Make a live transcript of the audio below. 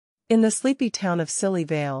In the sleepy town of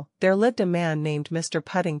Sillyvale, there lived a man named Mr.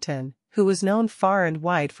 Puddington, who was known far and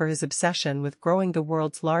wide for his obsession with growing the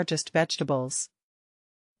world's largest vegetables.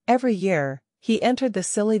 Every year, he entered the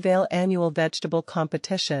Sillyvale annual vegetable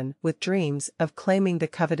competition with dreams of claiming the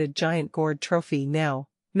coveted giant gourd trophy. Now,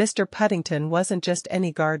 Mr. Puddington wasn't just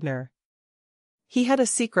any gardener. He had a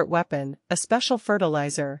secret weapon, a special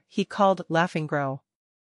fertilizer he called Laughing Grow.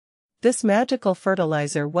 This magical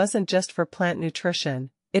fertilizer wasn't just for plant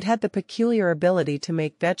nutrition, it had the peculiar ability to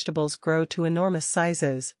make vegetables grow to enormous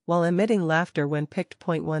sizes while emitting laughter when picked.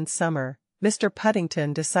 One summer, Mr.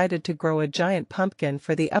 Puddington decided to grow a giant pumpkin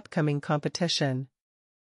for the upcoming competition.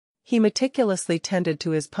 He meticulously tended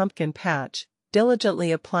to his pumpkin patch,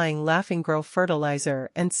 diligently applying Laughing Grow fertilizer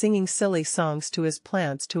and singing silly songs to his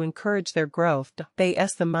plants to encourage their growth.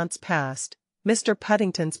 As the months passed, Mr.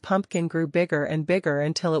 Puddington's pumpkin grew bigger and bigger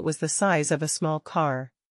until it was the size of a small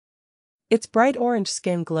car. Its bright orange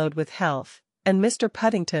skin glowed with health, and Mr.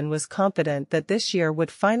 Puddington was confident that this year would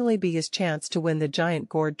finally be his chance to win the giant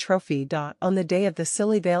gourd trophy. On the day of the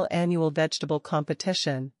Sillyvale annual vegetable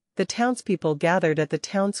competition, the townspeople gathered at the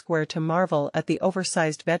town square to marvel at the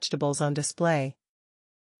oversized vegetables on display.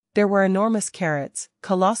 There were enormous carrots,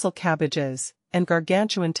 colossal cabbages, and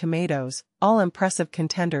gargantuan tomatoes, all impressive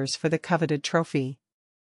contenders for the coveted trophy.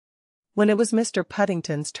 When it was Mr.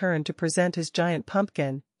 Puddington's turn to present his giant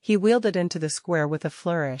pumpkin, he wheeled it into the square with a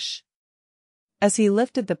flourish. As he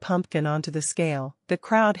lifted the pumpkin onto the scale, the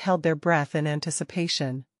crowd held their breath in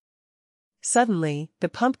anticipation. Suddenly, the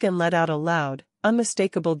pumpkin let out a loud,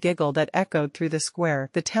 unmistakable giggle that echoed through the square.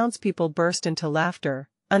 The townspeople burst into laughter,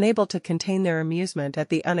 unable to contain their amusement at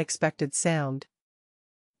the unexpected sound.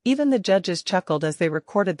 Even the judges chuckled as they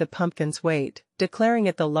recorded the pumpkin's weight, declaring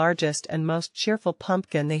it the largest and most cheerful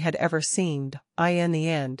pumpkin they had ever seen. In the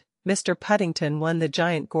end, Mr. Puddington won the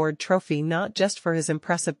giant gourd trophy not just for his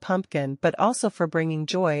impressive pumpkin but also for bringing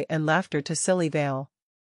joy and laughter to Sillyvale.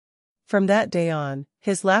 From that day on,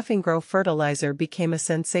 his Laughing Grow fertilizer became a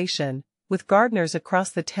sensation, with gardeners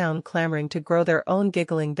across the town clamoring to grow their own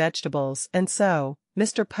giggling vegetables, and so,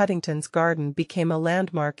 Mr. Puddington's garden became a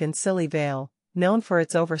landmark in Sillyvale, known for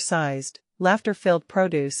its oversized, laughter-filled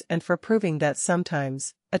produce and for proving that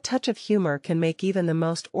sometimes, a touch of humor can make even the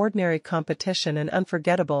most ordinary competition an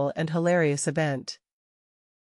unforgettable and hilarious event.